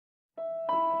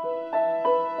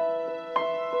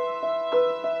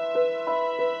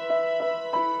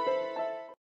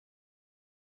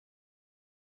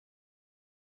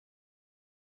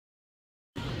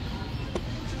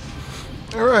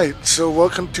Alright, so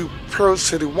welcome to Pearl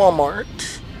City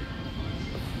Walmart.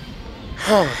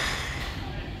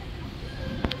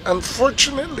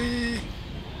 Unfortunately,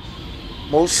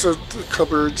 most of the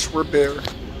cupboards were bare. No,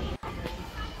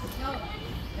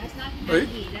 that's not Right?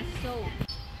 Maggie, that's soap.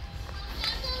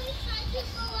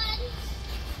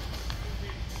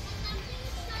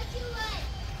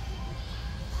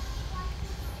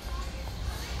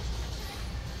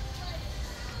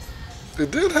 They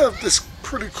did have this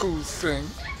pretty cool thing.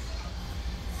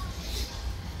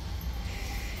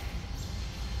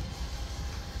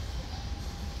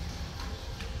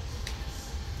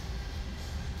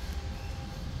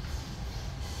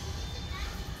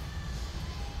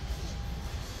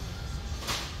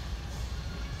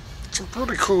 Some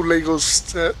pretty cool Lego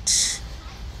sets.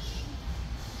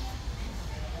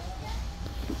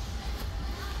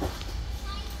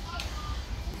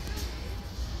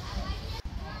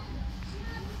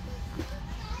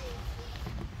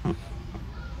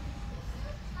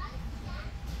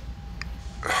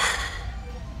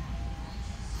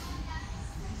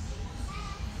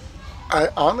 I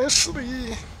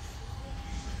honestly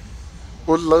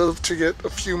would love to get a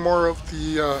few more of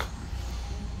the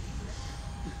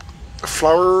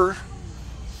flower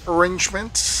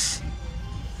arrangements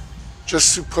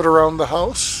just to put around the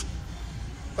house.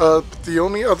 The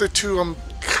only other two I'm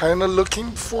kind of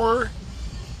looking for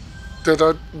that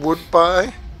I would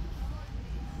buy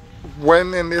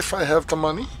when and if I have the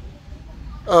money.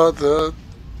 The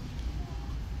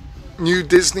new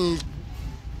Disney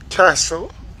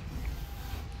castle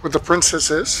where the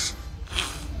princess is.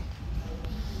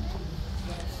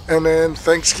 And then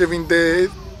Thanksgiving Day,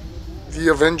 the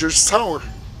Avengers Tower.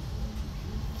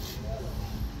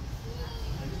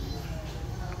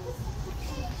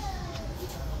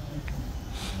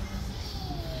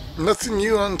 Nothing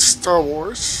new on Star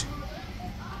Wars.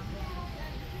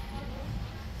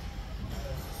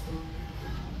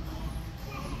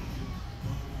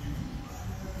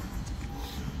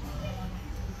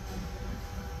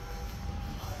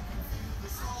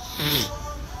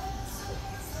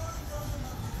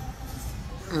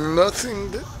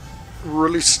 Nothing that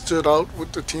really stood out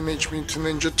with the Teenage Mutant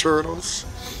Ninja Turtles.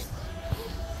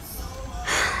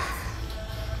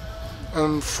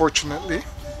 Unfortunately.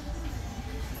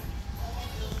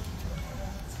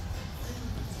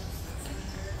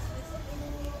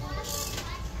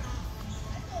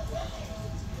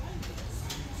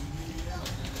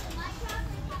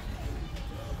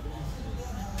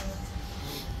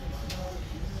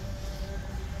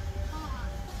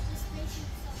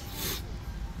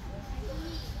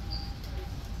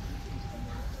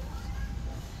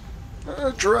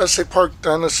 Jurassic Park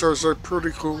dinosaurs are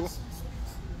pretty cool.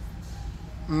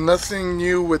 Nothing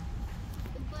new with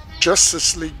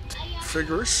Justice League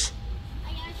figures.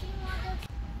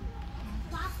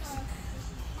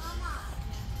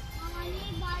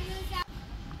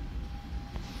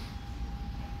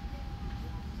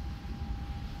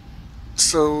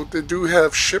 So they do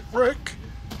have Shipwreck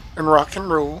and Rock and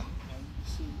Roll.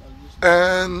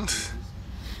 And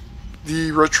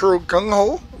the Retro Gung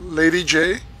Ho, Lady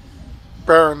J,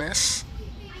 Baroness.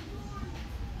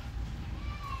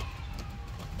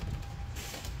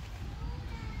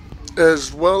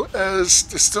 As well as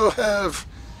they still have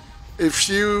a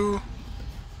few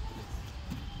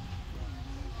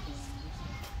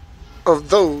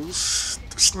of those.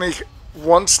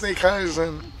 One Snake Eyes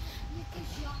and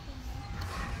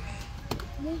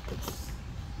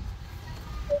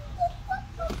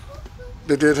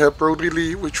they did have Brody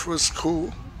Lee, which was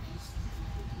cool.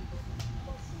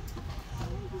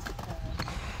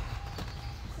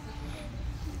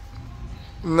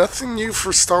 Nothing new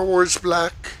for Star Wars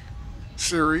Black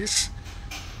series.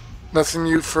 Nothing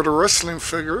new for the wrestling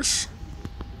figures.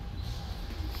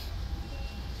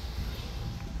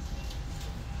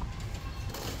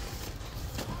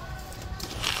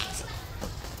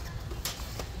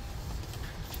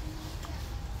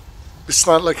 It's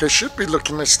not like I should be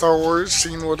looking at Star Wars,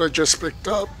 seeing what I just picked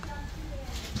up.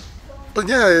 But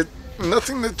yeah,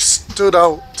 nothing that stood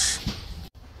out.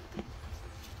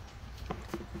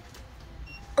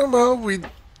 Well, we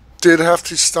did have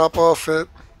to stop off at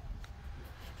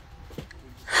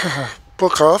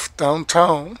Book Off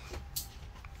downtown.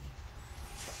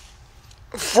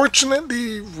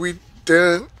 Fortunately, we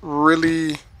didn't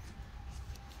really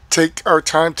take our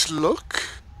time to look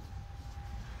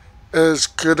as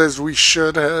good as we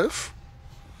should have.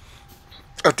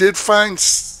 I did find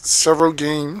several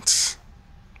games.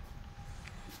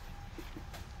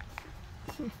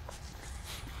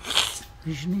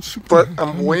 But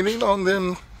I'm waiting on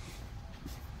them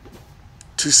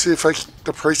to see if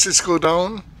the prices go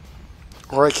down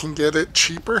or I can get it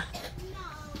cheaper.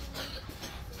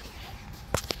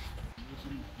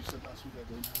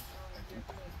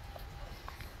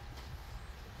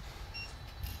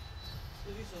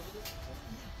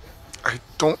 I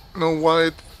don't know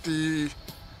why the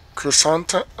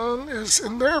croissant is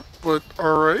in there, but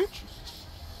alright.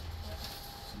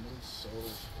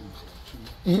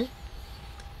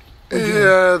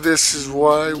 Yeah, this is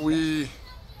why we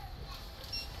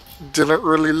didn't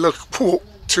really look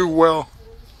too well.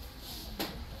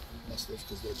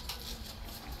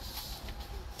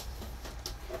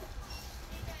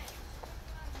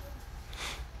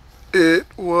 It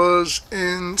was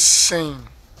insane.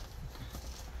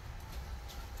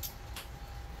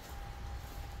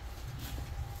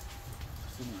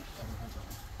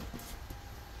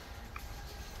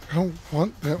 I don't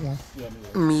want that one.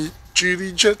 Meet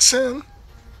Judy Jetson.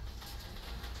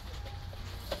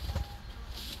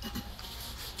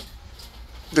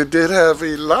 They did have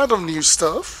a lot of new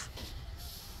stuff.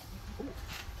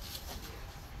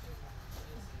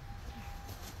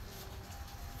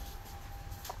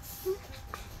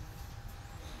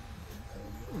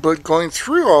 But going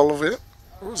through all of it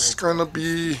was going to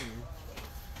be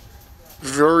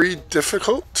very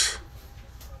difficult.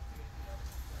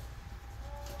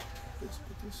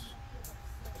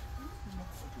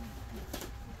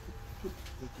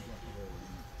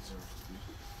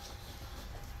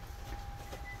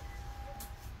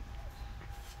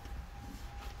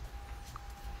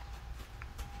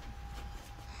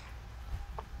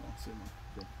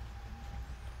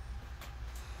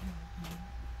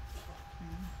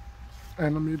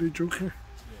 Animated Joker.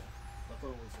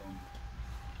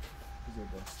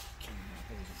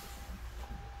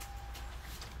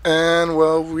 And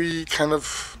well, we kind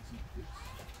of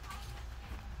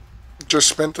just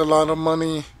spent a lot of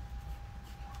money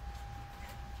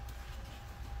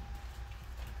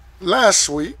last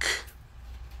week.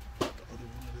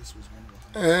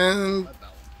 And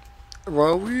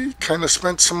well, we kind of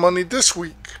spent some money this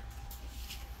week.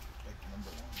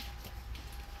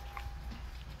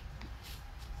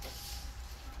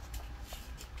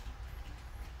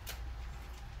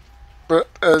 But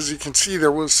as you can see,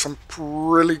 there was some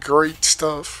really great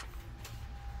stuff.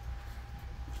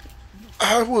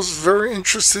 I was very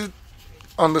interested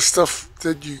on the stuff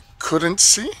that you couldn't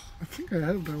see. I think I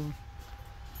have that one.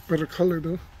 Better color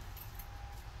though.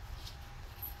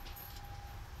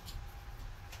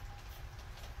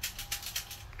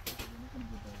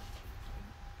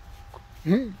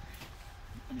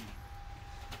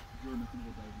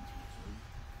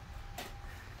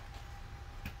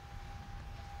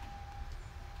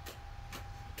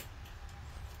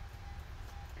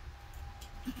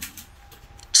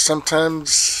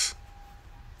 Sometimes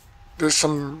there's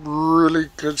some really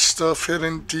good stuff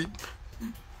hidden deep.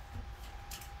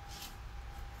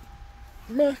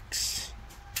 Max.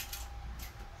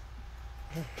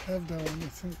 I have that one, I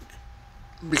think.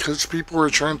 Because people were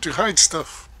trying to hide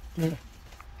stuff. Yeah.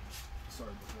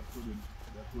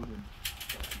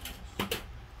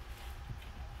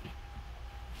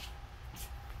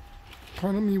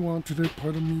 Part of me wanted it,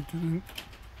 part of me didn't.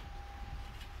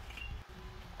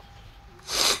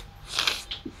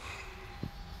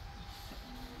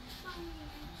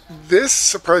 This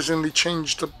surprisingly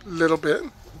changed a little bit.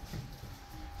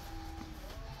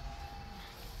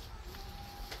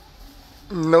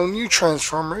 No new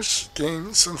Transformers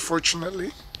games,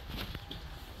 unfortunately.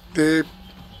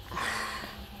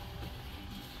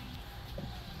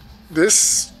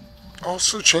 This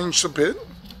also changed a bit.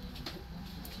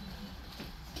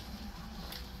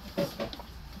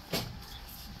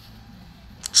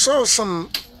 Saw some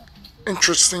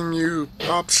interesting new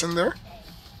pops in there.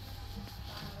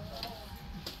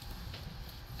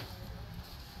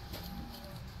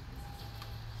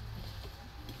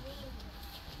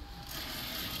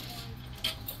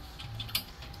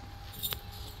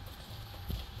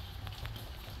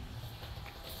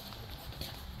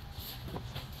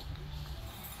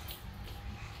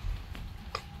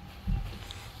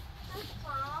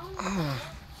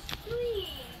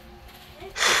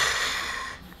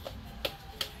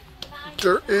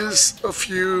 There is a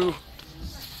few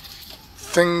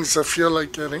things I feel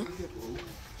like getting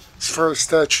as far as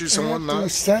statues and whatnot. The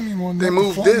standing one, they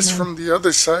moved this from the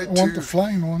other side I want the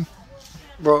flying one.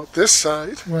 Well, this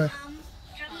side. Where?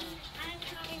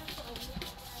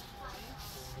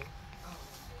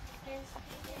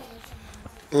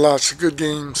 Lots of good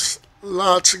games.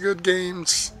 Lots of good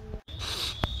games.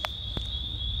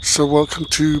 So welcome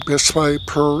to Best Buy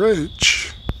Pearlridge.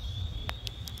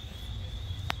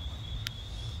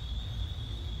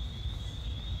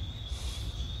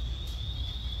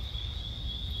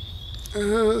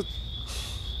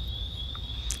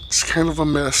 It's kind of a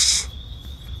mess.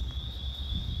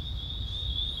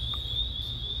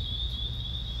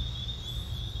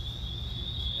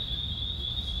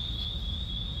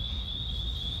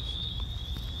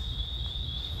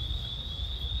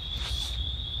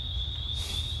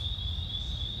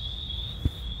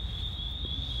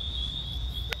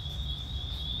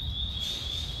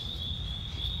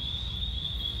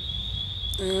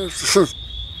 It's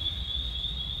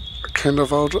kind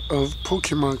of out of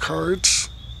Pokemon cards.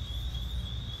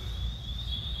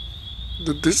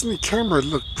 The Disney camera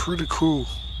looked pretty cool.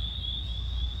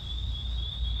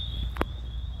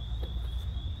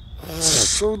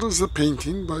 So does the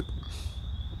painting, but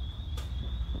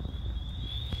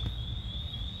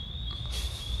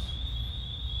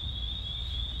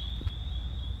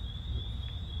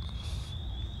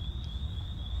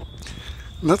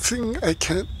nothing I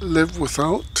can't live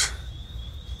without.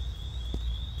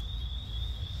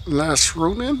 Last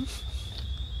Ronin.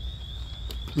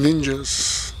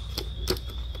 Ninjas.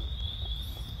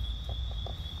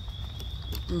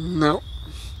 No.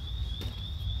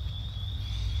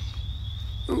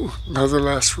 Ooh, another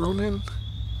Last Ronin.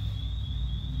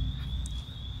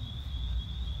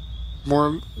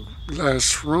 More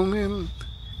Last Ronin.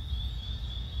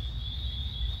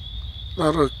 A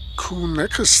lot of cool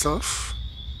NECA stuff.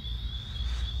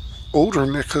 Older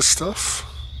NECA stuff.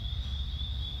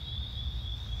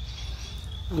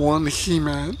 One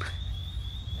He-Man.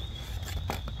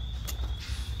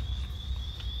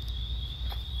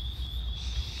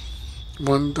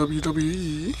 One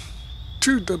WWE.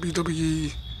 Two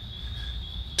WWE.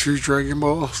 Two Dragon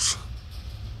Balls.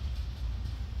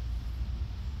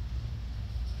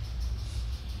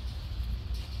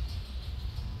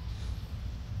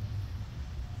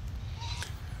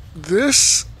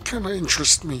 This kind of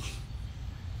interests me.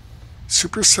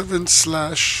 Super 7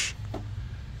 Slash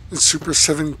and Super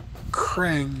 7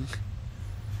 Krang.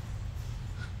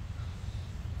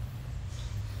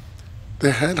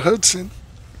 They had Hudson,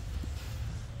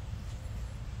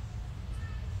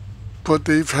 but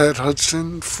they've had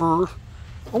Hudson for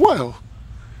a while.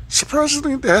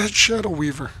 Surprisingly, they had Shadow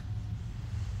Weaver.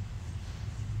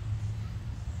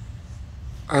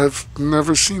 I've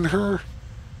never seen her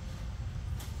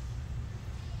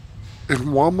in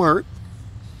Walmart.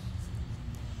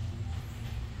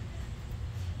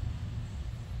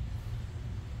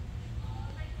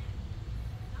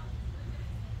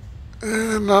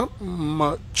 Not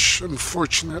much,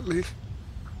 unfortunately.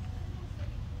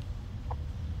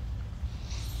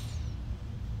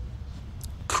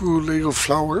 Cool Lego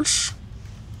flowers.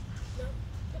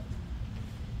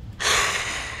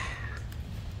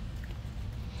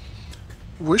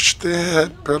 Wish they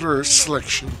had better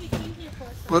selection,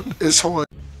 but it's how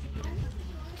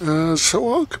so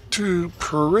welcome to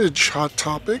Pearlridge Hot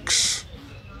Topics.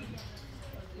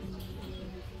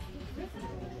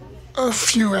 A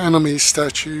few anime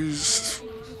statues,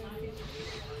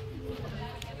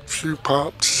 a few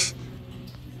pops,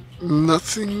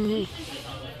 nothing.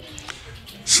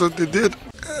 So they did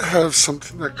have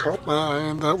something that caught my eye,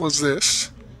 and that was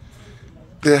this.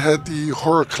 They had the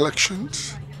horror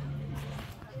collections.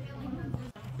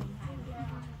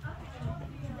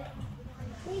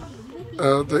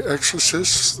 The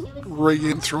Exorcist,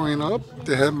 Reagan throwing up.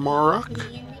 They had Marok,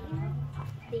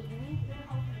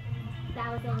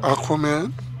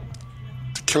 Aquaman,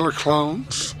 the Killer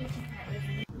Clowns,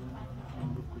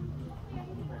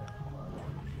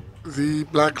 the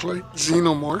Blacklight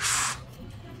Xenomorph,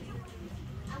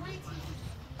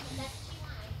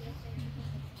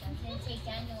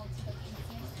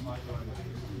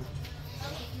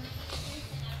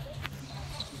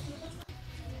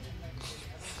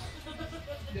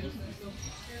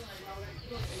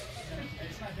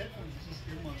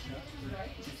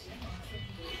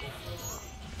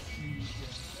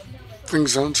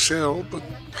 things on sale, but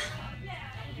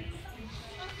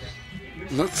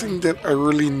nothing that I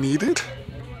really needed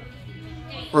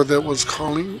or that was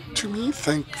calling to me,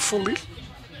 thankfully.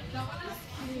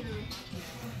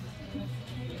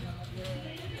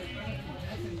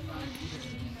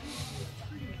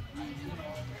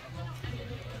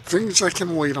 Things I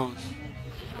can wait on.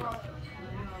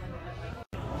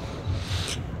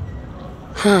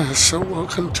 So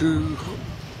welcome to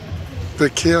the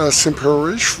Chaos in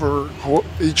Pearlridge for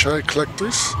HI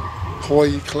collectors,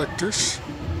 Hawaii collectors.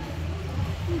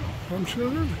 I'm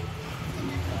sure.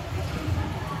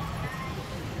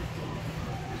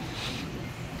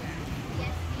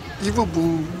 Evil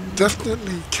Boo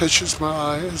definitely catches my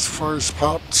eye as far as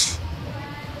pops.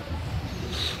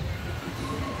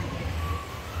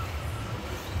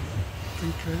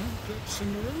 Okay, that's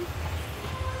Cinderella.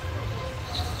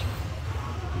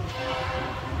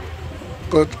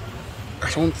 but I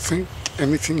don't think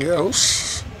anything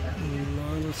else. A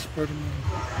lot of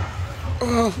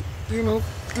Spider-Man. You know,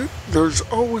 there's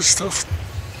always stuff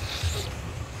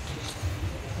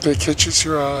that catches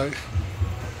your eye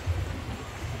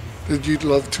that you'd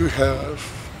love to have.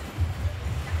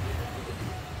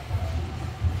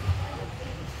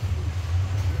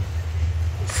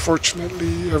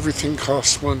 Fortunately, everything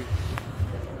costs money.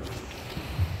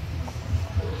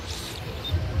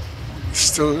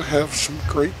 Still have some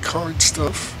great card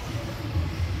stuff,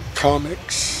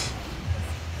 comics,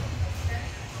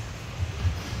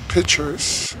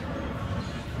 pictures.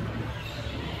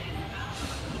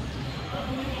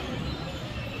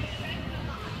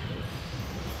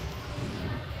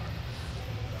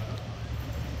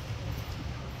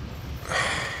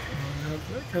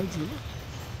 Godzilla.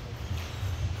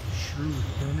 Sure,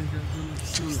 Barney Godzilla.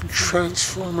 Some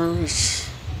Transformers.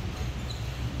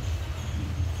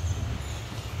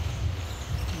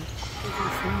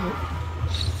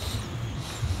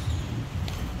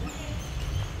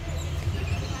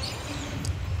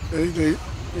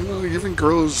 Even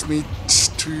girls need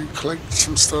to collect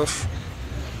some stuff.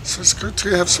 So it's good to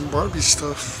have some Barbie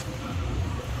stuff.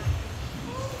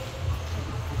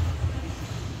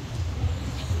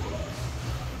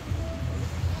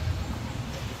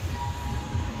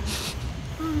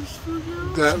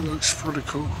 That looks pretty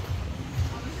cool.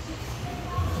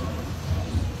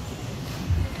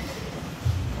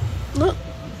 Not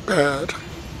bad.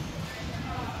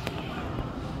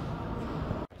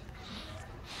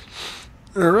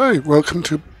 Alright, welcome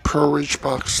to Pearlridge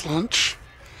Box Lunch.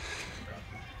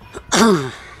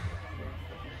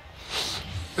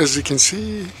 As you can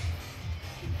see,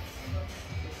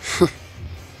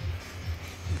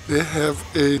 they have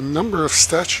a number of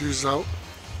statues out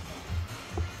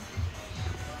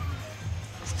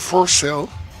for sale,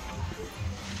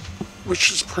 which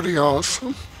is pretty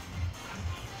awesome.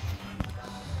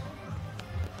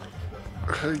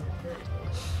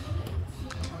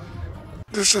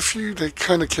 There's a few that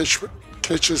kind of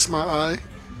catches my eye.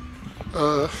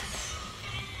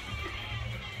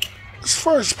 As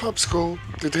far as pops go,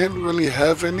 they didn't really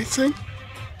have anything.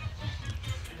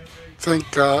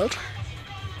 Thank God.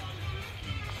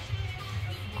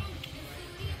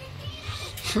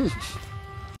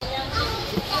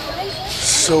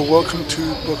 So welcome to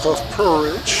Book of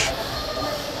Pearlridge.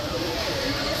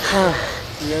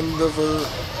 The end of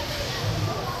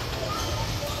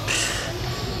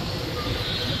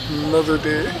another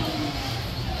day.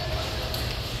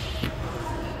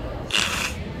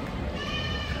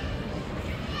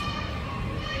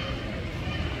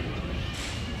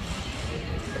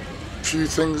 Few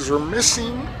things were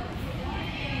missing.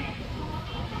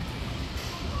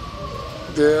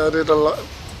 They added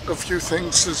a few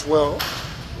things as well.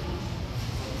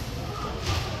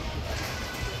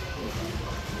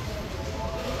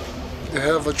 They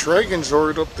have a Dragon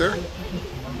Zord up there.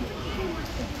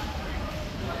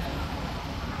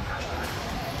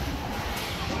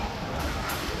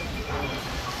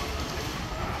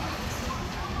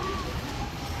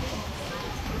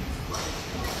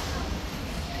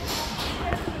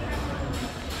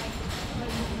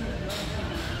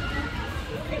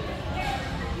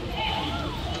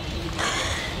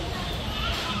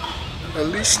 At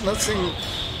least nothing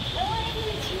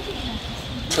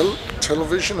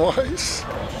television-wise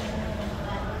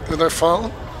that I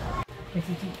found.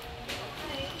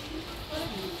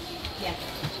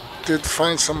 Did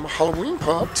find some Halloween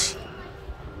pops.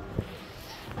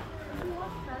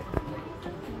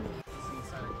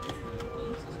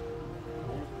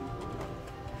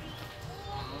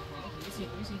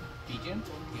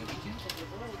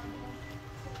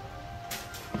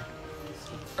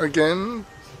 Again,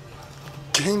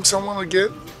 games I want to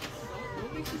get.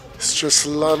 It's just a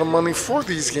lot of money for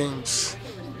these games.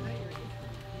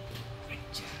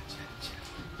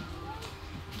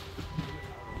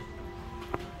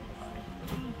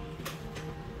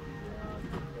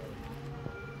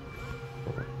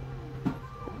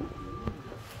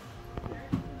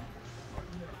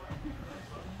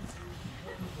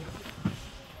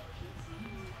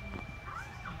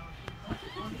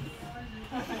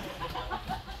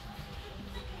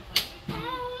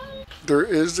 There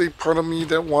is a part of me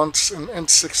that wants an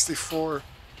N64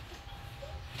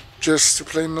 just to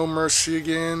play No Mercy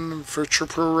again, Virtual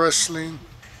Pro Wrestling.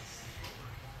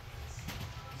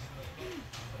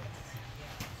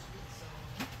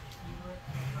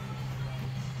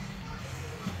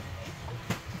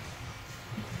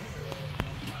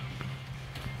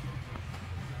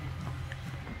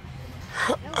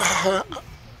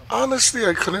 Honestly,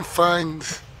 I couldn't find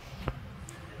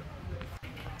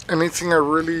anything I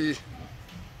really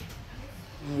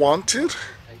wanted.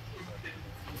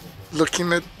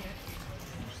 Looking at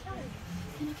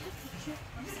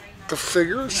the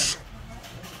figures.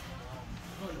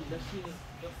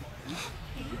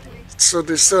 So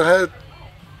they still had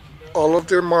all of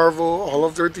their Marvel, all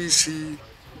of their DC,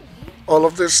 all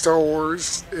of their Star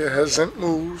Wars. It hasn't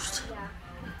moved.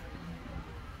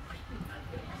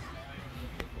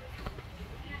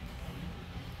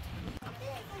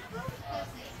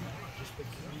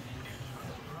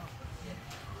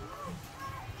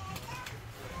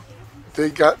 They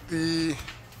got the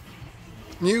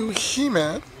new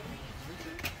He-Man,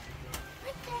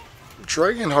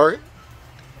 Dragonheart.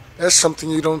 That's something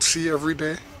you don't see every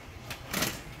day.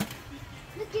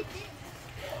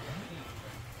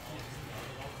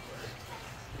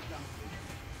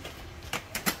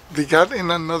 They got in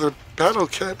another Battle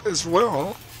Cat as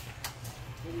well,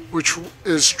 which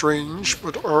is strange,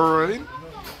 but alright.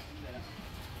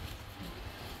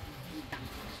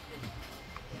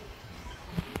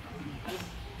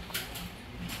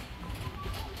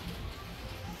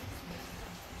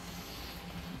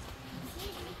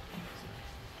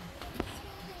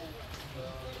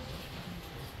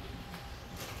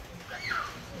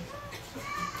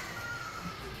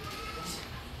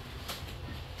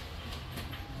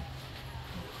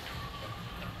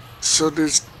 So they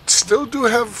still do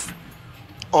have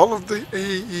all of the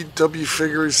AEW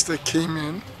figures that came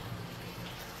in.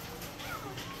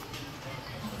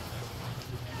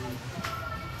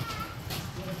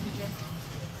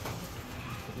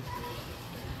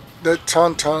 That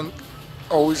Tauntaun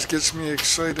always gets me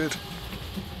excited.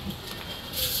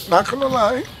 Not gonna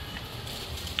lie,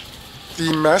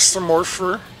 the Master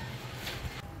Morpher,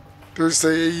 there's the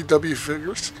AEW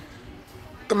figures.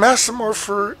 The Master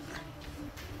Morpher,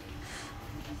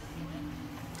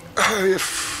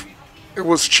 if it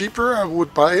was cheaper, I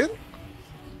would buy it.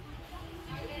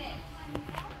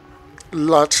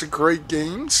 Lots of great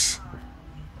games.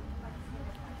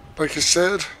 Like I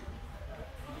said,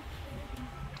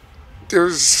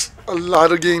 there's a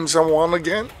lot of games I want to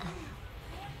get.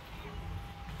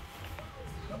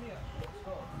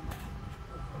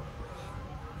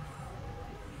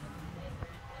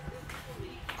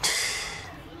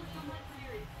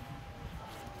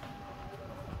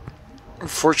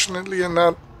 Unfortunately,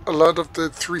 not a lot of the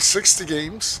 360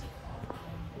 games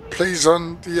plays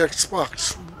on the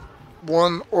Xbox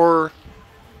One or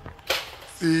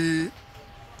the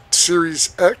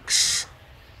Series X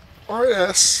or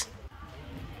S.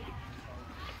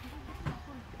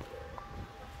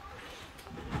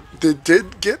 They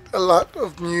did get a lot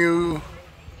of new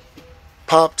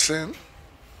pops in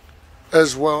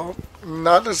as well.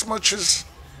 Not as much as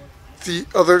the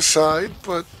other side,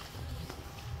 but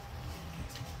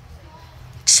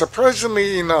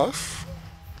surprisingly enough.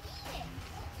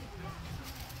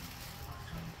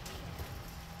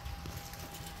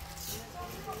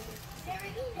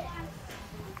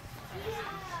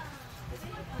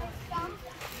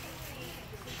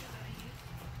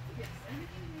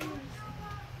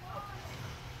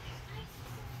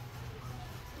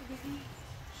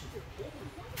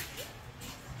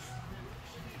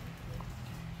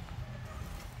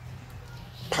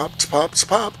 Pops, pops,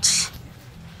 pops.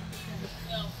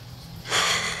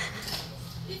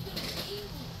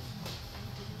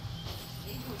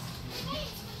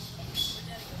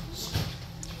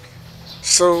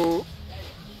 So,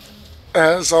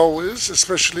 as always,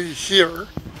 especially here,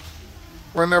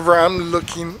 whenever I'm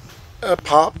looking at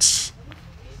pops,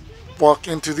 walk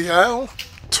into the aisle,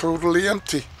 totally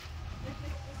empty.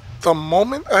 The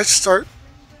moment I start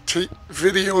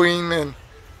videoing and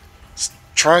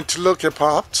trying to look at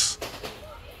pops,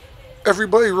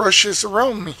 everybody rushes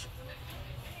around me.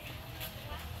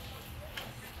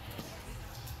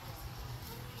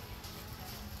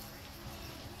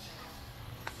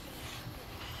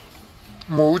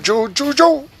 Mojo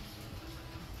Jojo,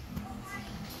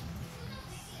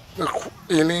 the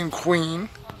alien queen.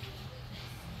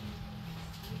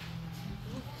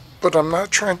 But I'm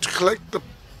not trying to collect the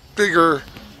bigger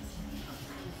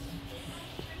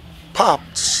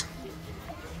pops.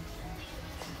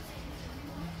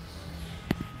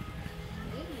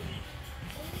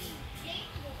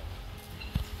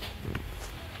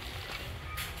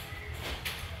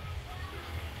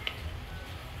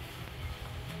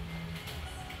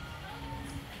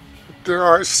 There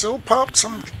are still pops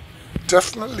I'm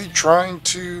definitely trying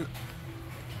to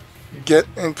get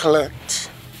and collect.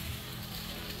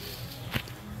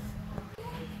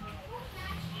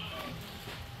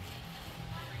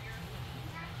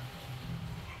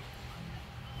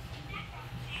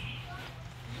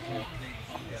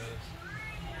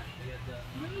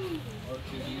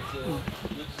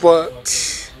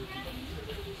 But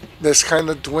that's kind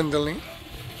of dwindling.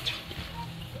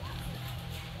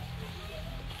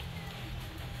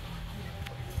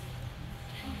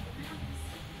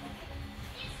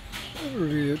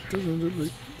 Really, it doesn't look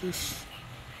like this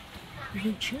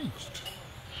even changed.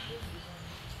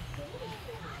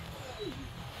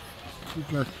 The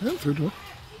Black Panther, though.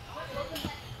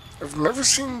 I've never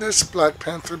seen this Black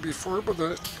Panther before, but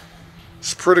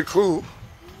it's pretty cool.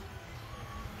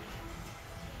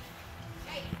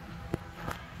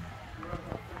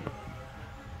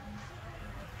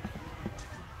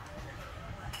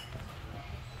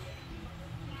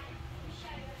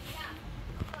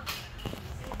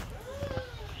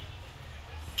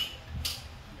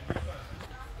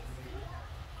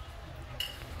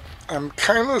 I'm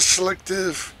kind of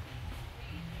selective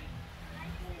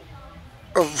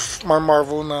of my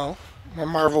Marvel now. My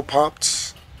Marvel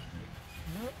pops.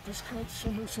 Yeah, this got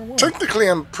somewhere. Technically,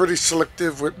 I'm pretty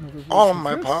selective with all of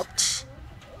my pops.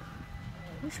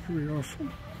 That's pretty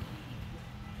awesome.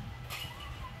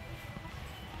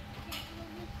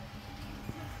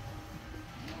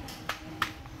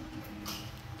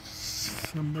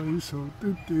 Somebody sold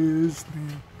the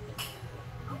Disney.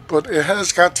 But it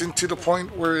has gotten to the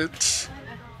point where it's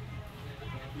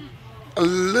a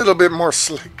little bit more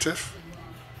selective.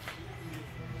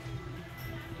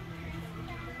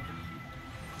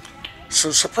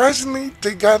 So surprisingly,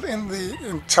 they got in the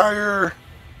entire,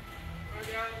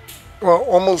 well,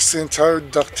 almost the entire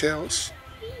DuckTales.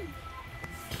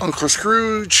 Uncle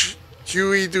Scrooge,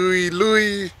 Huey, Dewey,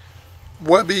 Louie,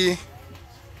 Webby,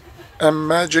 and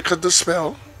Magic of the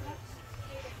Spell.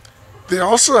 They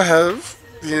also have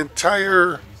the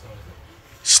entire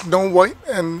Snow White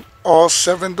and all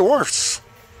 7 dwarfs.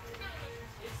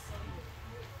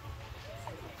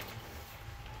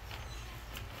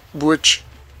 Which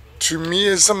to me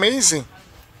is amazing.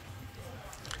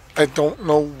 I don't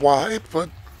know why,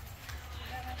 but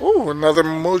oh, another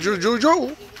Mojo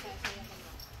Jojo.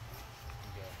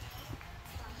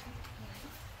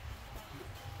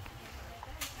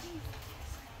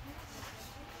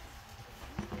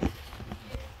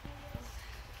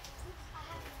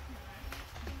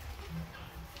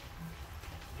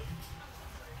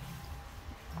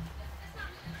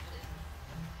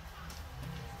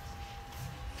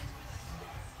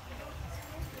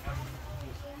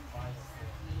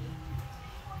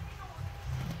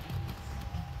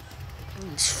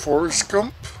 It's Forrest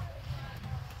Gump.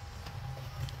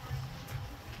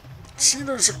 See,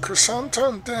 there's a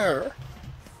croissant there.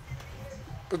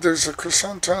 But there's a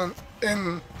croissant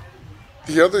in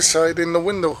the other side in the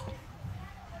window.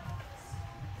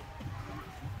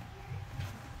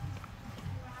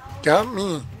 Got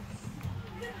me.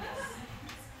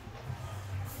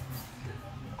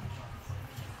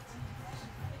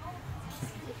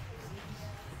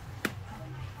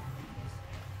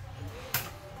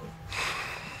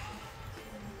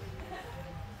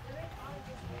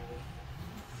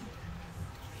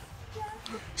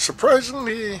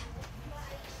 Surprisingly,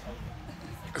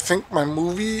 I think my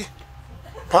movie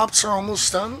pops are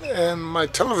almost done and my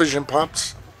television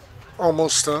pops are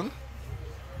almost done.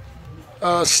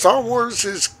 Star Wars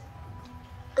is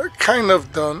kind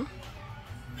of done.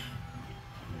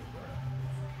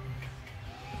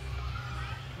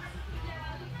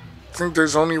 I think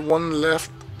there's only one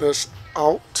left that's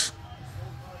out,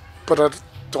 but I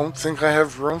don't think I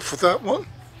have room for that one.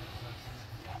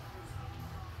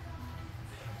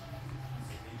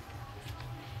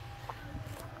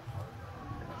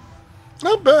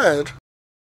 Not bad.